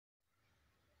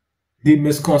The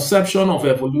misconception of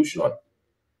evolution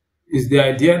is the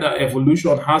idea that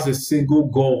evolution has a single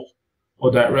goal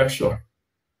or direction,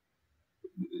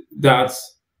 that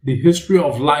the history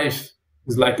of life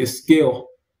is like a scale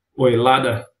or a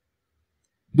ladder.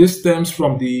 This stems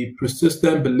from the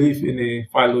persistent belief in a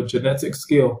phylogenetic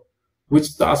scale, which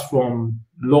starts from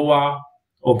lower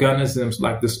organisms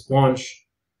like the sponge,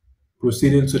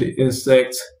 proceeding to the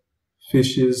insects,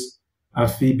 fishes,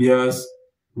 amphibians,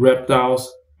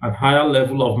 reptiles, and higher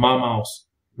level of mammals,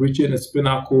 reaching its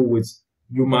pinnacle with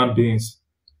human beings.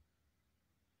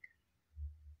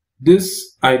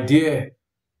 This idea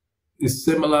is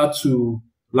similar to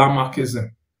Lamarckism,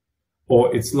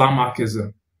 or it's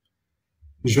Lamarckism.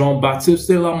 Jean-Baptiste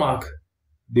Lamarck,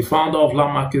 the founder of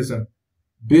Lamarckism,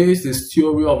 based his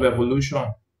theory of evolution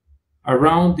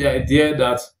around the idea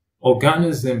that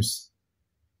organisms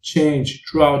change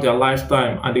throughout their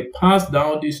lifetime and they pass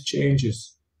down these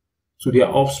changes to their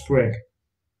offspring.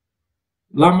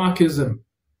 Lamarckism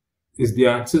is the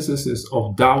antithesis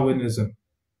of Darwinism.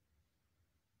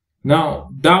 Now,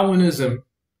 Darwinism,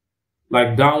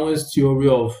 like Darwin's theory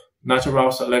of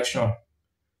natural selection,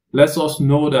 lets us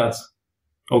know that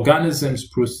organisms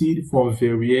proceed from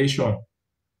variation,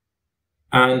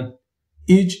 and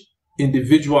each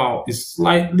individual is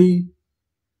slightly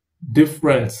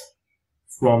different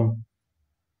from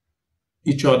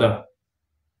each other.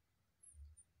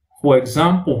 For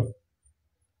example,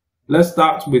 let's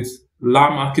start with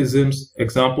Lamarckism's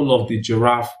example of the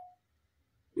giraffe.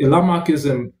 In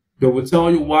Lamarckism, they will tell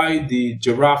you why the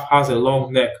giraffe has a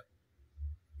long neck.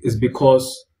 It's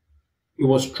because it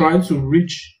was trying to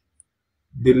reach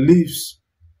the leaves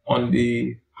on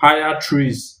the higher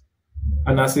trees,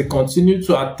 and as it continued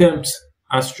to attempt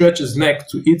and stretch its neck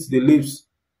to eat the leaves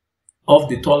of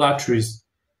the taller trees,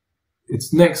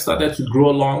 its neck started to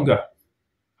grow longer,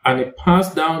 and it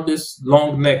passed down this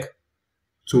long neck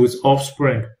to its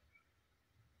offspring.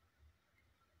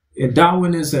 In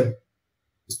Darwinism,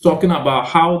 it's talking about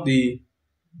how the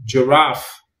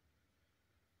giraffe,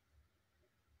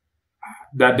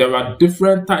 that there are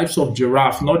different types of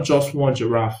giraffe, not just one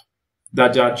giraffe,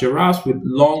 that there are giraffes with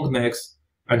long necks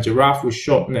and giraffes with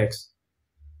short necks,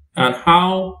 and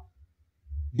how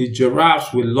the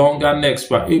giraffes with longer necks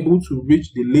were able to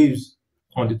reach the leaves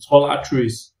on the taller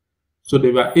trees, so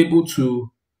they were able to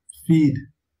feed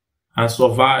and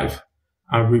survive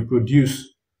and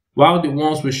reproduce, while the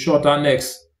ones with shorter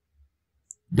necks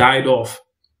died off.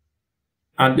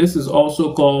 And this is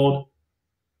also called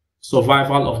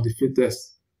survival of the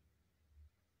fittest.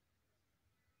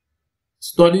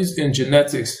 Studies in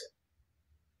genetics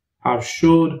have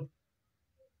showed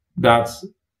that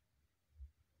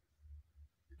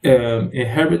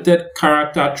inherited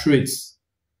character traits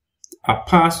are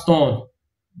passed on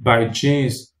by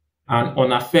genes and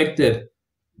unaffected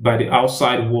by the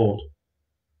outside world,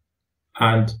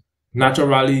 and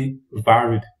naturally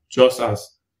varied, just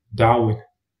as Darwin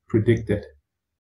predicted.